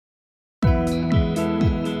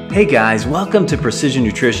Hey guys, welcome to Precision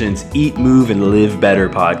Nutrition's Eat, Move, and Live Better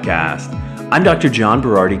podcast. I'm Dr. John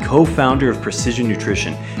Berardi, co-founder of Precision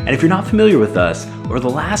Nutrition, and if you're not familiar with us, over the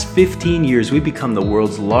last 15 years, we've become the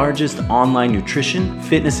world's largest online nutrition,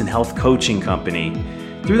 fitness, and health coaching company.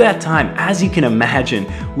 Through that time, as you can imagine,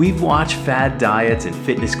 we've watched fad diets and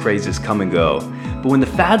fitness crazes come and go. But when the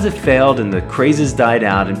fads have failed and the crazes died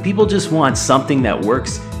out and people just want something that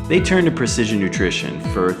works, they turn to Precision Nutrition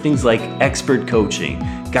for things like expert coaching,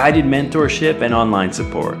 guided mentorship, and online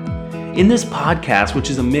support. In this podcast, which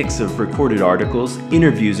is a mix of recorded articles,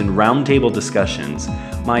 interviews, and roundtable discussions,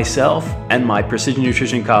 myself and my Precision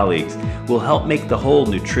Nutrition colleagues will help make the whole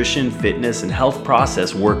nutrition, fitness, and health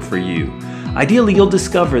process work for you. Ideally, you'll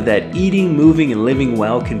discover that eating, moving, and living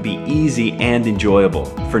well can be easy and enjoyable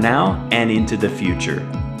for now and into the future.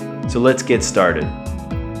 So let's get started.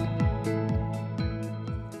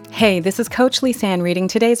 Hey, this is Coach Lisanne reading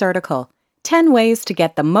today's article, 10 Ways to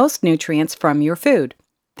Get the Most Nutrients from Your Food.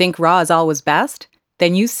 Think raw is always best?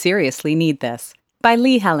 Then you seriously need this. By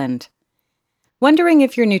Lee Helland. Wondering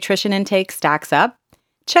if your nutrition intake stacks up?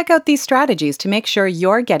 Check out these strategies to make sure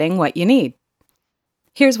you're getting what you need.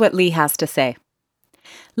 Here's what Lee has to say.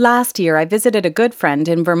 Last year, I visited a good friend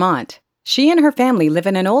in Vermont. She and her family live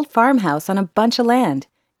in an old farmhouse on a bunch of land,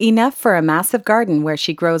 enough for a massive garden where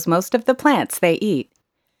she grows most of the plants they eat.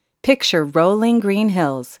 Picture rolling green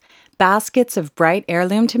hills, baskets of bright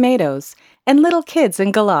heirloom tomatoes, and little kids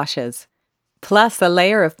in galoshes, plus a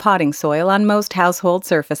layer of potting soil on most household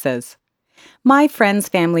surfaces. My friend's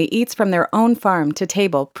family eats from their own farm to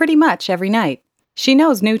table pretty much every night. She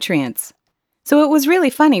knows nutrients. So it was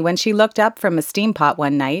really funny when she looked up from a steam pot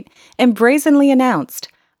one night and brazenly announced,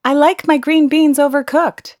 "I like my green beans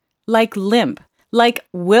overcooked," like limp, like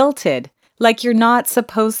wilted, like you're not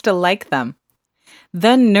supposed to like them.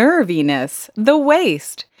 The nerviness, the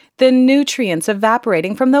waste, the nutrients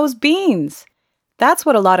evaporating from those beans. That's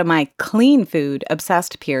what a lot of my clean food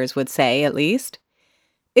obsessed peers would say, at least.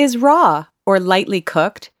 Is raw or lightly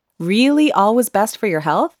cooked really always best for your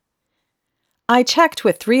health? I checked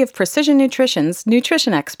with 3 of Precision Nutrition's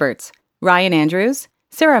nutrition experts, Ryan Andrews,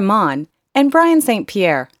 Sarah Mon, and Brian St.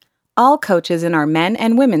 Pierre, all coaches in our men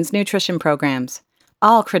and women's nutrition programs,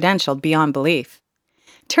 all credentialed beyond belief.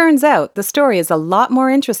 Turns out the story is a lot more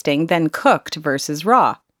interesting than cooked versus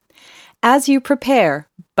raw. As you prepare,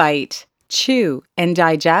 bite, chew, and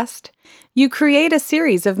digest, you create a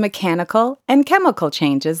series of mechanical and chemical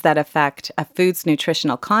changes that affect a food's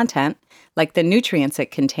nutritional content, like the nutrients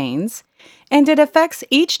it contains, and it affects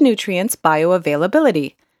each nutrient's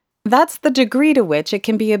bioavailability. That's the degree to which it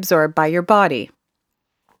can be absorbed by your body.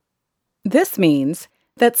 This means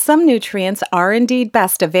that some nutrients are indeed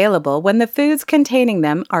best available when the foods containing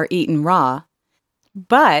them are eaten raw,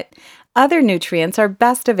 but other nutrients are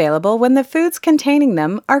best available when the foods containing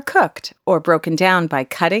them are cooked or broken down by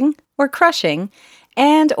cutting or crushing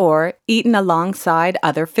and or eaten alongside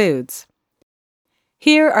other foods.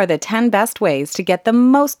 Here are the 10 best ways to get the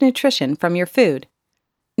most nutrition from your food.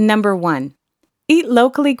 Number 1. Eat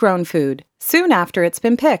locally grown food soon after it's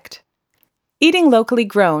been picked. Eating locally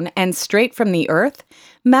grown and straight from the earth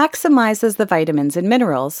maximizes the vitamins and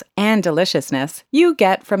minerals and deliciousness you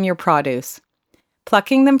get from your produce.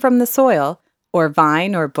 Plucking them from the soil, or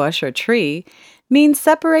vine or bush or tree, means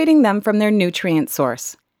separating them from their nutrient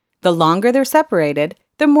source. The longer they're separated,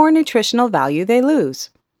 the more nutritional value they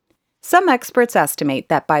lose. Some experts estimate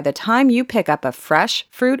that by the time you pick up a fresh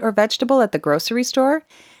fruit or vegetable at the grocery store,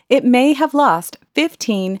 it may have lost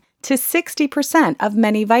 15 to 60% of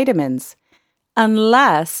many vitamins,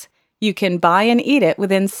 unless you can buy and eat it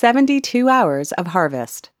within 72 hours of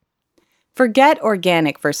harvest. Forget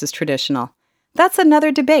organic versus traditional. That's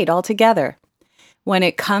another debate altogether. When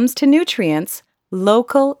it comes to nutrients,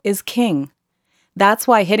 local is king. That's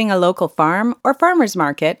why hitting a local farm or farmer's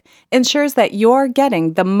market ensures that you're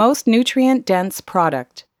getting the most nutrient-dense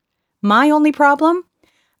product. My only problem?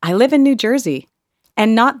 I live in New Jersey,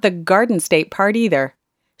 and not the Garden State part either.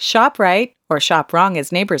 Shop right, or shop wrong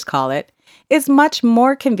as neighbors call it, is much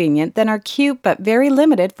more convenient than our cute but very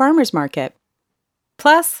limited farmer's market.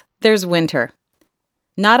 Plus, there's winter.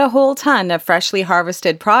 Not a whole ton of freshly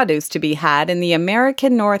harvested produce to be had in the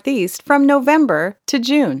American Northeast from November to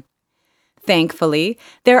June. Thankfully,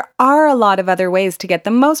 there are a lot of other ways to get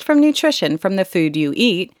the most from nutrition from the food you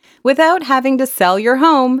eat without having to sell your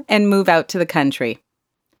home and move out to the country.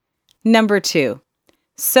 Number 2.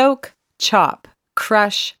 Soak, chop,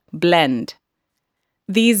 crush, blend.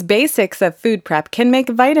 These basics of food prep can make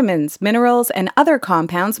vitamins, minerals, and other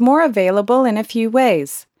compounds more available in a few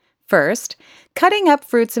ways. First, cutting up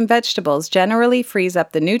fruits and vegetables generally frees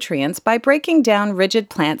up the nutrients by breaking down rigid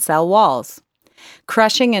plant cell walls.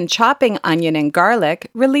 Crushing and chopping onion and garlic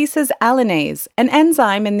releases allinase, an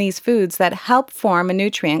enzyme in these foods that help form a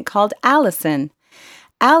nutrient called allicin.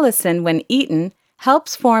 Allicin, when eaten,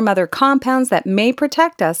 helps form other compounds that may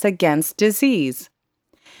protect us against disease.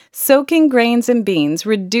 Soaking grains and beans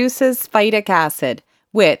reduces phytic acid,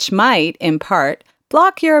 which might, in part,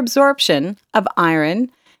 block your absorption of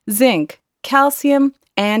iron, zinc, calcium,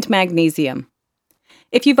 and magnesium.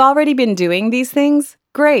 If you've already been doing these things,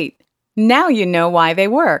 great. Now you know why they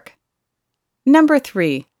work. Number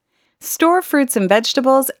 3, store fruits and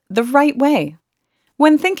vegetables the right way.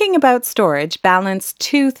 When thinking about storage, balance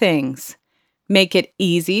 2 things. Make it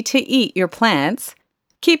easy to eat your plants,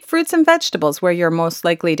 keep fruits and vegetables where you're most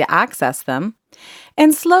likely to access them,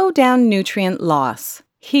 and slow down nutrient loss.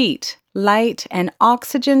 Heat, light, and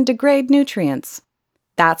oxygen degrade nutrients.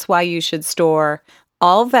 That's why you should store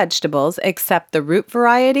all vegetables except the root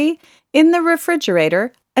variety in the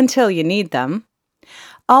refrigerator until you need them.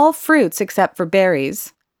 All fruits except for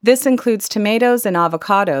berries, this includes tomatoes and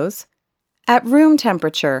avocados, at room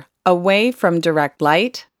temperature, away from direct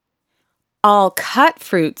light. All cut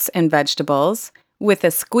fruits and vegetables with a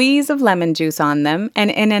squeeze of lemon juice on them and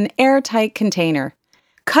in an airtight container.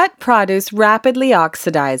 Cut produce rapidly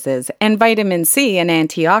oxidizes, and vitamin C, an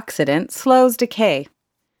antioxidant, slows decay.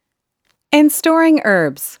 And storing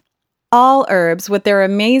herbs. All herbs with their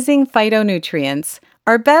amazing phytonutrients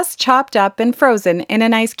are best chopped up and frozen in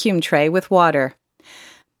an ice cube tray with water.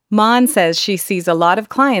 Mon says she sees a lot of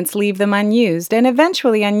clients leave them unused and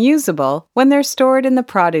eventually unusable when they're stored in the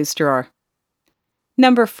produce drawer.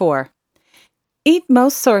 Number 4. Eat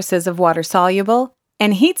most sources of water-soluble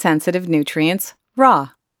and heat-sensitive nutrients raw.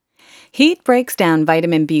 Heat breaks down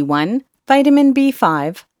vitamin B1, vitamin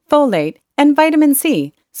B5, folate, and vitamin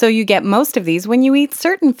C, so you get most of these when you eat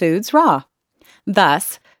certain foods raw.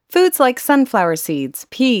 Thus, foods like sunflower seeds,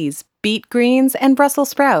 peas, beet greens, and Brussels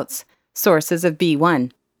sprouts, sources of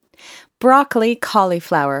B1. Broccoli,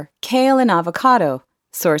 cauliflower, kale, and avocado,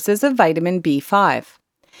 sources of vitamin B5.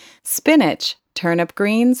 Spinach, turnip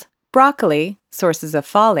greens, broccoli, sources of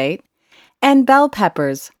folate, and bell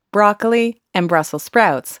peppers, broccoli, and Brussels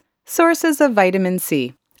sprouts, sources of vitamin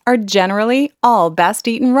C, are generally all best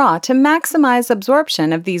eaten raw to maximize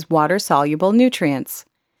absorption of these water-soluble nutrients.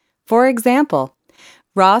 For example,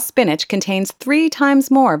 raw spinach contains 3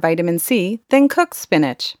 times more vitamin C than cooked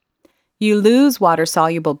spinach. You lose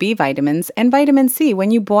water-soluble B vitamins and vitamin C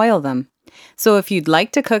when you boil them. So if you'd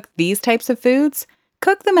like to cook these types of foods,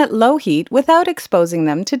 cook them at low heat without exposing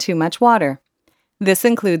them to too much water. This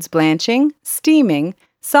includes blanching, steaming,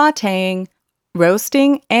 sautéing,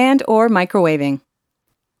 roasting, and/or microwaving.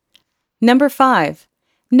 Number 5.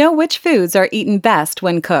 Know which foods are eaten best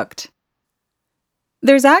when cooked.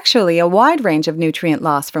 There's actually a wide range of nutrient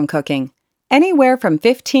loss from cooking, anywhere from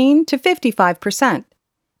 15 to 55%.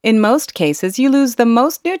 In most cases, you lose the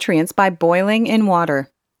most nutrients by boiling in water.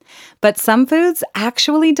 But some foods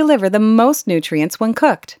actually deliver the most nutrients when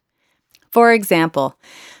cooked. For example,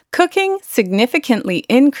 cooking significantly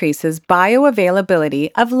increases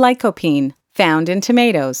bioavailability of lycopene, found in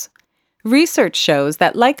tomatoes. Research shows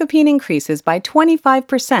that lycopene increases by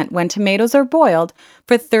 25% when tomatoes are boiled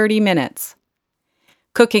for 30 minutes.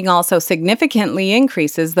 Cooking also significantly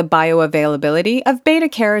increases the bioavailability of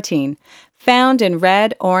beta-carotene, found in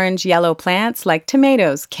red, orange, yellow plants like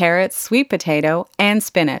tomatoes, carrots, sweet potato, and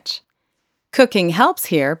spinach. Cooking helps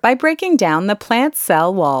here by breaking down the plant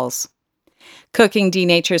cell walls. Cooking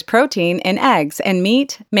denatures protein in eggs and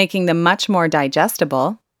meat, making them much more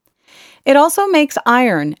digestible. It also makes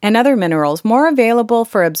iron and other minerals more available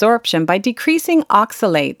for absorption by decreasing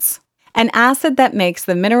oxalates, an acid that makes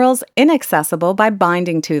the minerals inaccessible by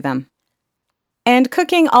binding to them. And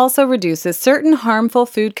cooking also reduces certain harmful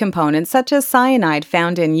food components such as cyanide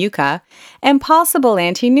found in yucca and possible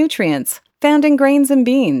anti-nutrients found in grains and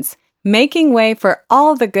beans, making way for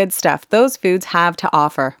all the good stuff those foods have to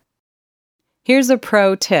offer. Here's a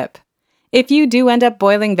pro tip. If you do end up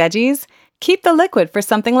boiling veggies, keep the liquid for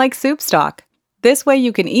something like soup stock. This way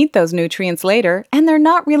you can eat those nutrients later and they're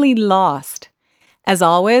not really lost. As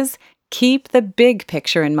always, keep the big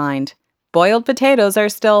picture in mind. Boiled potatoes are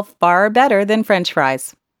still far better than French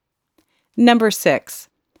fries. Number 6.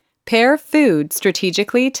 Pair food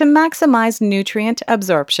strategically to maximize nutrient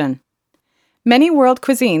absorption. Many world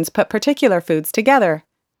cuisines put particular foods together.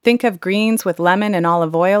 Think of greens with lemon and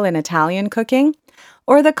olive oil in Italian cooking,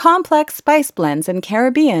 or the complex spice blends in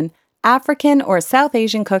Caribbean, African, or South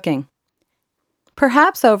Asian cooking.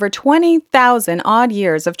 Perhaps over 20,000 odd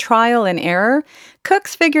years of trial and error,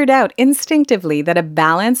 cooks figured out instinctively that a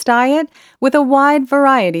balanced diet with a wide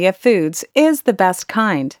variety of foods is the best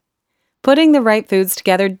kind. Putting the right foods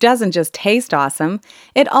together doesn't just taste awesome,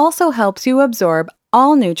 it also helps you absorb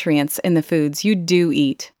all nutrients in the foods you do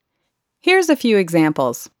eat. Here's a few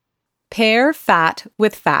examples. Pair fat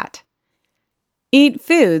with fat. Eat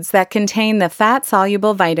foods that contain the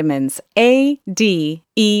fat-soluble vitamins A, D,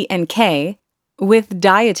 E, and K with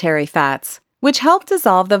dietary fats, which help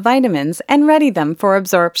dissolve the vitamins and ready them for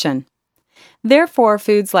absorption. Therefore,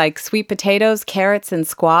 foods like sweet potatoes, carrots, and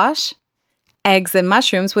squash, eggs and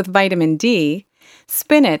mushrooms with vitamin D,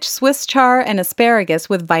 spinach, Swiss chard, and asparagus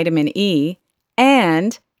with vitamin E,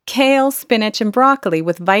 and kale, spinach, and broccoli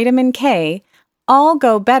with vitamin K all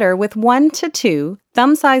go better with 1 to 2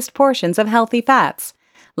 thumb-sized portions of healthy fats,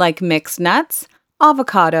 like mixed nuts,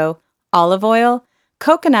 avocado, olive oil,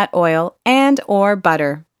 coconut oil, and/or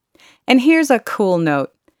butter. And here's a cool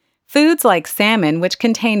note. Foods like salmon, which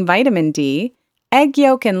contain vitamin D, egg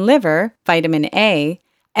yolk and liver, vitamin A,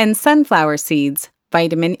 and sunflower seeds,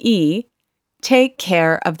 vitamin E, take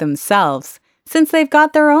care of themselves since they've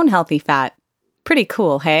got their own healthy fat. Pretty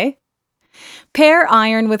cool, hey? Pair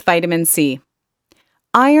iron with vitamin C.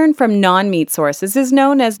 Iron from non-meat sources is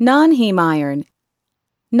known as non-heme iron.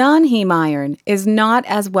 Non-heme iron is not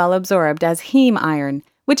as well absorbed as heme iron,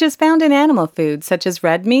 which is found in animal foods such as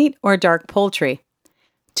red meat or dark poultry.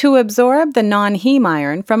 To absorb the non-heme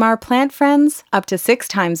iron from our plant friends up to 6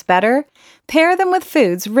 times better, pair them with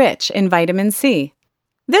foods rich in vitamin C.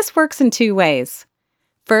 This works in 2 ways.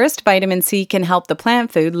 First, vitamin C can help the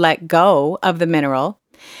plant food let go of the mineral,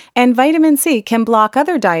 and vitamin C can block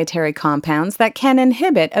other dietary compounds that can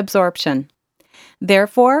inhibit absorption.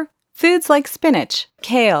 Therefore, foods like spinach,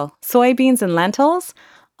 kale, soybeans, and lentils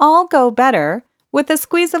all go better with a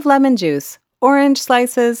squeeze of lemon juice, orange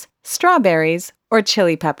slices, strawberries, or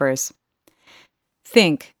chili peppers.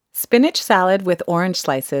 Think spinach salad with orange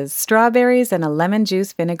slices, strawberries, and a lemon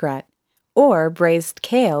juice vinaigrette, or braised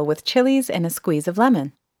kale with chilies and a squeeze of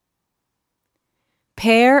lemon.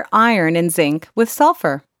 Pair iron and zinc with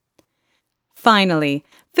sulfur. Finally,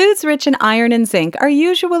 foods rich in iron and zinc are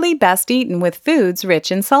usually best eaten with foods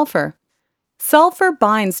rich in sulfur. Sulfur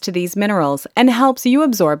binds to these minerals and helps you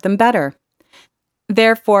absorb them better.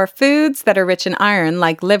 Therefore, foods that are rich in iron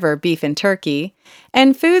like liver, beef, and turkey,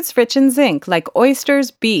 and foods rich in zinc like oysters,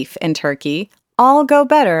 beef, and turkey all go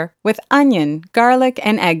better with onion, garlic,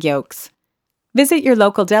 and egg yolks. Visit your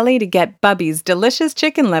local deli to get Bubby's delicious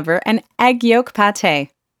chicken liver and egg yolk pâté.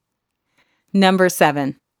 Number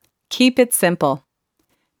 7. Keep it simple.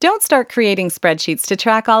 Don't start creating spreadsheets to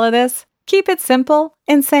track all of this. Keep it simple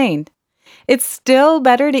and sane. It's still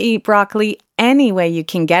better to eat broccoli any way you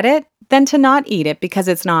can get it than to not eat it because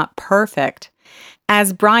it's not perfect.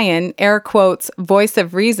 As Brian, air quotes, voice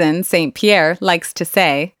of reason, St. Pierre, likes to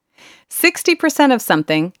say, 60% of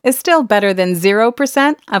something is still better than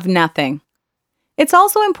 0% of nothing. It's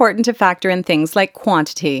also important to factor in things like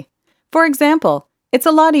quantity. For example, it's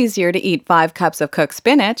a lot easier to eat 5 cups of cooked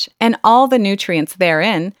spinach and all the nutrients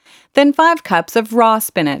therein than 5 cups of raw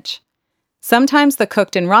spinach. Sometimes the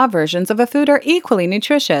cooked and raw versions of a food are equally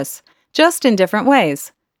nutritious, just in different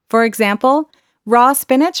ways. For example, raw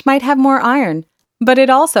spinach might have more iron, but it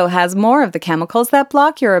also has more of the chemicals that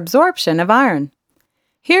block your absorption of iron.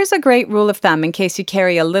 Here's a great rule of thumb in case you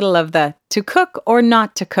carry a little of the to cook or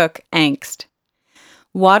not to cook angst.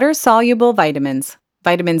 Water-soluble vitamins,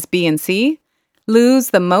 vitamins B and C, lose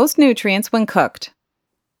the most nutrients when cooked.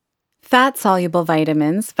 Fat-soluble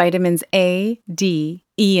vitamins, vitamins A, D,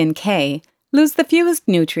 E, and K, lose the fewest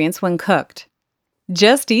nutrients when cooked.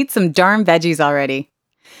 Just eat some darn veggies already.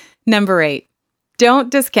 Number 8.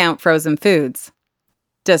 Don't discount frozen foods.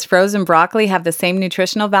 Does frozen broccoli have the same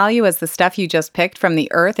nutritional value as the stuff you just picked from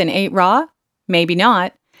the earth and ate raw? Maybe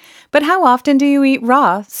not. But how often do you eat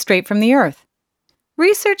raw, straight from the earth?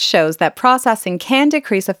 Research shows that processing can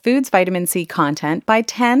decrease a food's vitamin C content by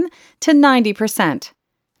 10 to 90%.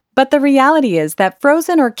 But the reality is that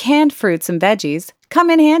frozen or canned fruits and veggies come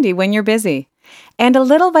in handy when you're busy, and a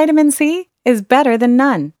little vitamin C is better than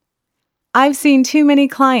none. I've seen too many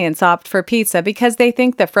clients opt for pizza because they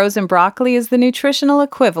think the frozen broccoli is the nutritional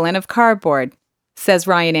equivalent of cardboard, says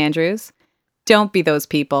Ryan Andrews. Don't be those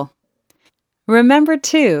people. Remember,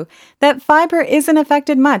 too, that fiber isn't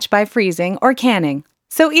affected much by freezing or canning,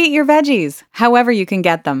 so eat your veggies however you can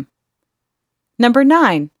get them. Number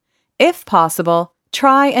 9. If possible,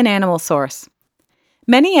 try an animal source.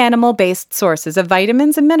 Many animal-based sources of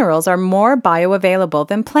vitamins and minerals are more bioavailable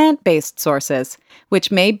than plant-based sources,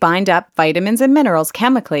 which may bind up vitamins and minerals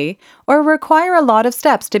chemically or require a lot of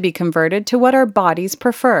steps to be converted to what our bodies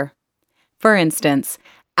prefer. For instance,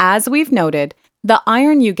 as we've noted, the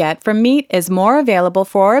iron you get from meat is more available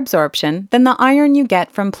for absorption than the iron you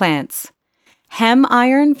get from plants. Hem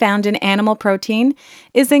iron, found in animal protein,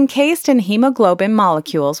 is encased in hemoglobin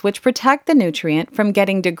molecules which protect the nutrient from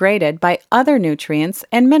getting degraded by other nutrients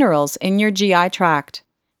and minerals in your GI tract.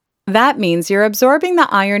 That means you're absorbing the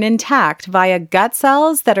iron intact via gut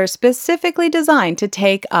cells that are specifically designed to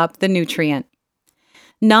take up the nutrient.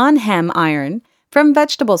 Non-hem iron, from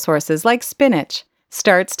vegetable sources like spinach,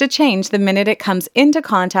 starts to change the minute it comes into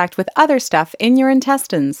contact with other stuff in your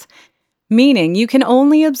intestines, meaning you can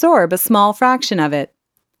only absorb a small fraction of it.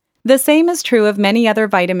 The same is true of many other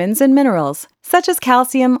vitamins and minerals, such as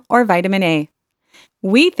calcium or vitamin A.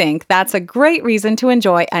 We think that's a great reason to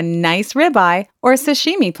enjoy a nice ribeye or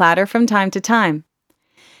sashimi platter from time to time.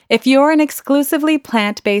 If you're an exclusively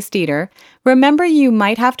plant-based eater, remember you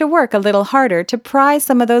might have to work a little harder to pry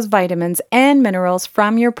some of those vitamins and minerals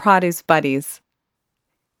from your produce buddies.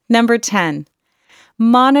 Number 10.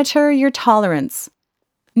 Monitor your tolerance.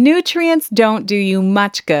 Nutrients don't do you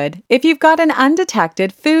much good if you've got an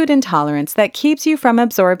undetected food intolerance that keeps you from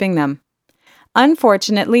absorbing them.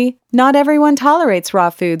 Unfortunately, not everyone tolerates raw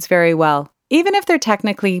foods very well, even if they're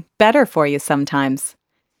technically better for you sometimes.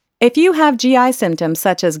 If you have GI symptoms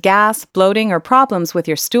such as gas, bloating, or problems with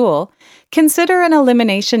your stool, consider an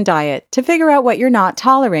elimination diet to figure out what you're not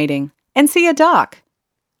tolerating, and see a doc.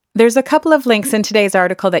 There's a couple of links in today's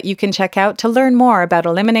article that you can check out to learn more about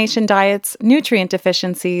elimination diets, nutrient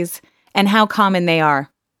deficiencies, and how common they are.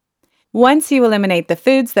 Once you eliminate the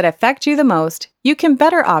foods that affect you the most, you can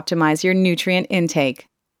better optimize your nutrient intake.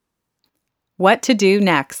 What to do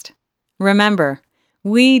next? Remember,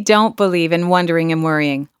 we don't believe in wondering and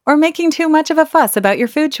worrying, or making too much of a fuss about your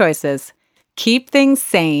food choices. Keep things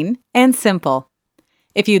sane and simple.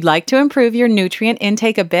 If you'd like to improve your nutrient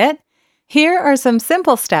intake a bit, here are some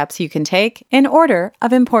simple steps you can take in order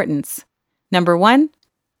of importance. Number 1,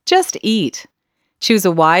 just eat. Choose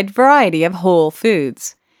a wide variety of whole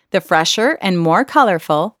foods. The fresher and more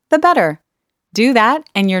colorful, the better. Do that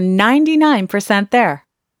and you're 99% there.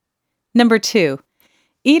 Number 2,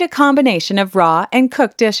 eat a combination of raw and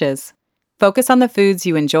cooked dishes. Focus on the foods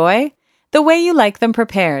you enjoy, the way you like them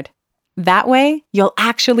prepared. That way, you'll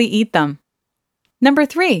actually eat them. Number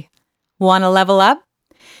 3, want to level up?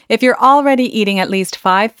 If you're already eating at least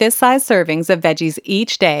 5 fist-sized servings of veggies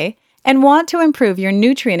each day and want to improve your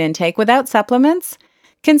nutrient intake without supplements,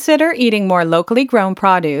 consider eating more locally grown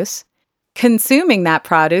produce, consuming that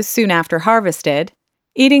produce soon after harvested,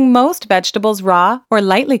 eating most vegetables raw or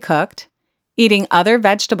lightly cooked, eating other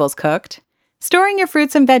vegetables cooked, storing your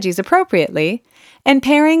fruits and veggies appropriately, and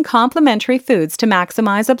pairing complementary foods to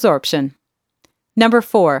maximize absorption. Number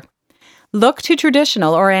 4, look to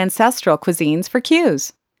traditional or ancestral cuisines for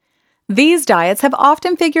cues. These diets have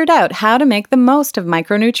often figured out how to make the most of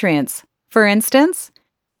micronutrients. For instance,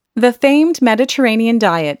 the famed Mediterranean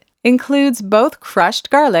diet includes both crushed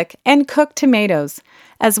garlic and cooked tomatoes,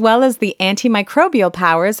 as well as the antimicrobial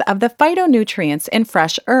powers of the phytonutrients in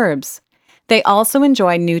fresh herbs. They also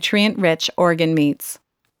enjoy nutrient-rich organ meats.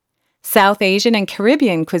 South Asian and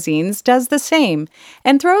Caribbean cuisines does the same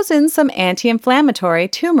and throws in some anti-inflammatory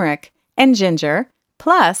turmeric and ginger,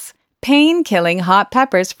 plus pain-killing hot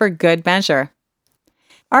peppers for good measure.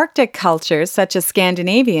 Arctic cultures such as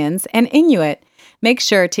Scandinavians and Inuit make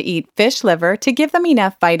sure to eat fish liver to give them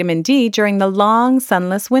enough vitamin D during the long,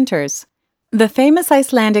 sunless winters. The famous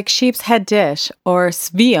Icelandic sheep's head dish, or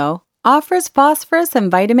svio, offers phosphorus and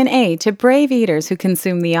vitamin A to brave eaters who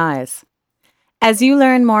consume the eyes. As you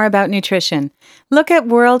learn more about nutrition, look at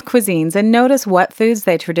world cuisines and notice what foods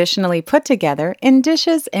they traditionally put together in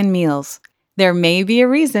dishes and meals. There may be a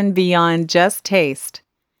reason beyond just taste.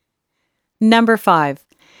 Number 5.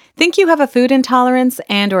 Think you have a food intolerance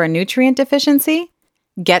and/or a nutrient deficiency?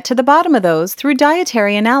 Get to the bottom of those through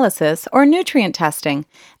dietary analysis or nutrient testing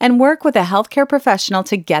and work with a healthcare professional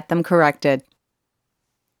to get them corrected.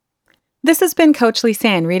 This has been Coach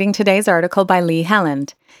Lisanne reading today's article by Lee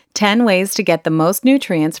Helland, 10 Ways to Get the Most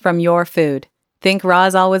Nutrients from Your Food. Think raw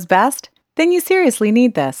is always best? Then you seriously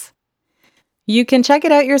need this. You can check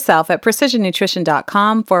it out yourself at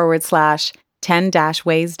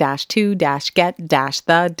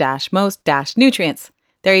precisionnutrition.com/10-ways-to-get-the-most-nutrients.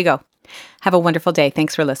 There you go. Have a wonderful day.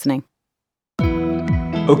 Thanks for listening.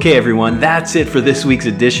 Okay, everyone, that's it for this week's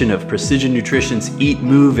edition of Precision Nutrition's Eat,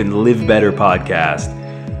 Move, and Live Better podcast.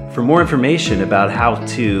 For more information about how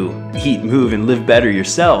to eat, move, and live better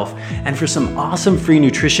yourself, and for some awesome free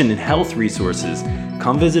nutrition and health resources,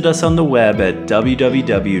 come visit us on the web at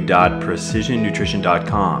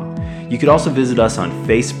www.precisionnutrition.com. You could also visit us on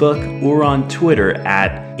Facebook or on Twitter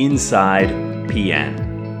at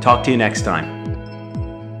InsidePN. Talk to you next time.